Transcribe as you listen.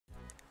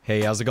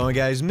Hey, how's it going,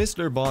 guys?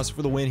 Mr. Boss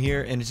for the win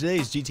here, and in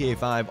today's GTA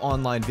 5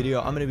 online video,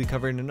 I'm going to be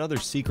covering another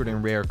secret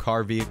and rare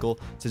car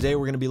vehicle. Today,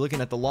 we're going to be looking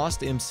at the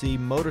Lost MC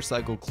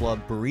Motorcycle Club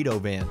Burrito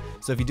van.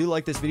 So if you do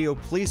like this video,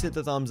 please hit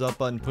the thumbs up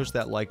button, push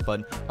that like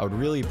button. I would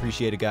really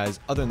appreciate it, guys.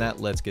 Other than that,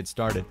 let's get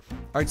started.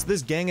 Alright, so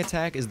this gang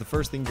attack is the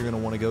first thing you're going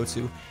to want to go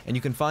to, and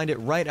you can find it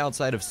right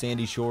outside of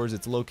Sandy Shores.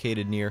 It's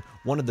located near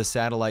one of the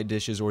satellite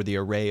dishes or the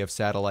array of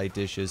satellite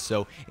dishes,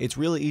 so it's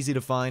really easy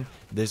to find.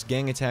 This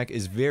gang attack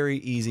is very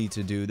easy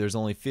to do. There's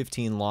only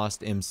 15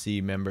 Lost MC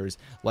members.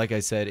 Like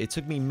I said, it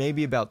took me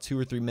maybe about 2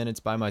 or 3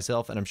 minutes by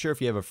myself, and I'm sure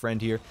if you have a friend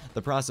here,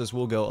 the process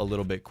will go a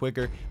little bit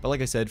quicker. But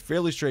like I said,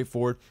 fairly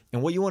straightforward.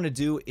 And what you want to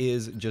do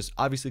is just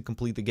obviously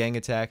complete the gang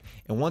attack,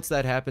 and once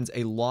that happens,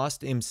 a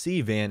Lost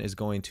MC van is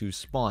going to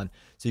spawn.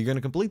 So you're going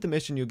to complete the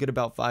mission, you'll get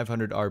about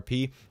 500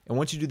 RP, and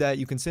once you do that,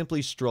 you can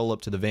simply stroll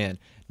up to the van.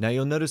 Now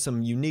you'll notice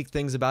some unique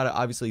things about it.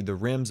 Obviously the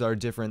rims are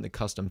different, the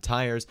custom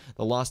tires,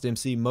 the Lost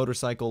MC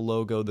motorcycle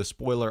logo, the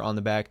spoiler on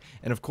the back,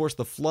 and of course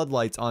the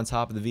floodlights on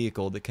top of the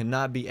vehicle that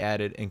cannot be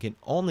added and can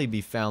only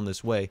be found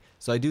this way.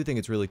 So I do think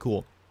it's really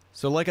cool.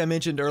 So like I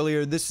mentioned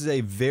earlier, this is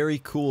a very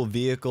cool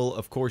vehicle.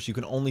 Of course, you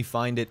can only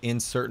find it in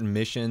certain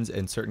missions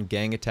and certain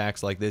gang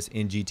attacks like this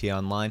in GTA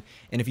Online.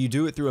 And if you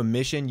do it through a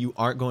mission, you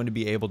aren't going to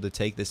be able to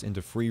take this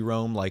into free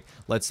roam. Like,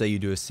 let's say you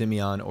do a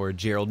Simeon or a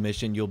Gerald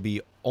mission, you'll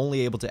be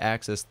only able to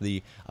access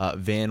the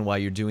van while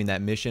you're doing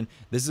that mission.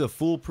 This is a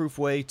foolproof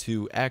way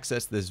to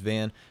access this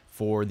van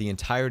for the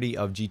entirety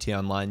of GTA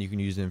Online. You can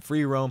use it in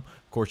free roam.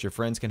 Of course, your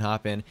friends can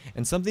hop in.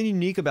 And something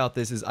unique about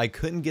this is I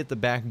couldn't get the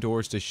back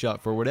doors to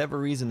shut. For whatever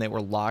reason, they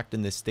were locked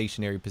in this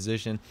stationary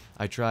position.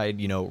 I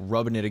tried,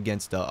 rubbing it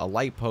against a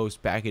light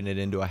post, backing it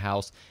into a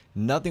house.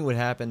 Nothing would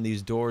happen.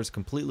 These doors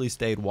completely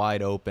stayed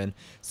wide open.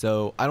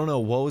 So I don't know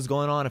what was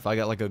going on, if I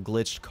got like a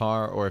glitched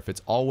car or if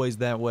it's always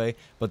that way.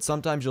 But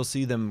sometimes you'll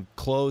see them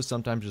closed,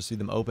 sometimes you'll see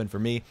them open. For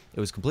me, it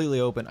was completely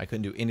open. I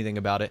couldn't do anything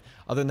about it.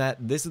 Other than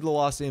that, this is the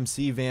Lost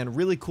MC van.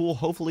 Really cool.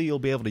 Hopefully you'll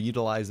be able to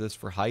utilize this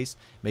for heist.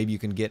 Maybe you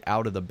can get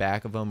out of the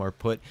back of them or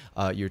put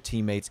your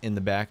teammates in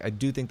the back. I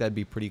do think that'd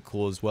be pretty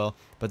cool as well.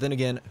 But then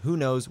again, who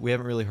knows? We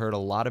haven't really heard a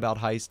lot about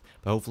heist,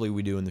 but hopefully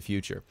we do in the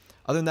future.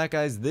 Other than that,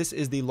 guys, this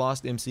is the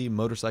Lost MC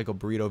Motorcycle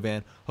Burrito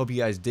van. Hope you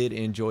guys did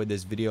enjoy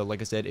this video. Like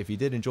I said, if you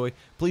did enjoy,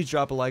 please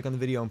drop a like on the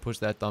video and push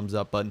that thumbs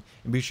up button.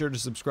 And be sure to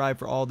subscribe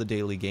for all the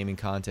daily gaming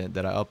content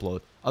that I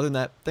upload. Other than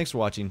that, thanks for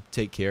watching,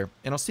 take care,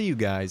 and I'll see you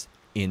guys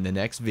in the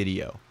next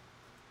video.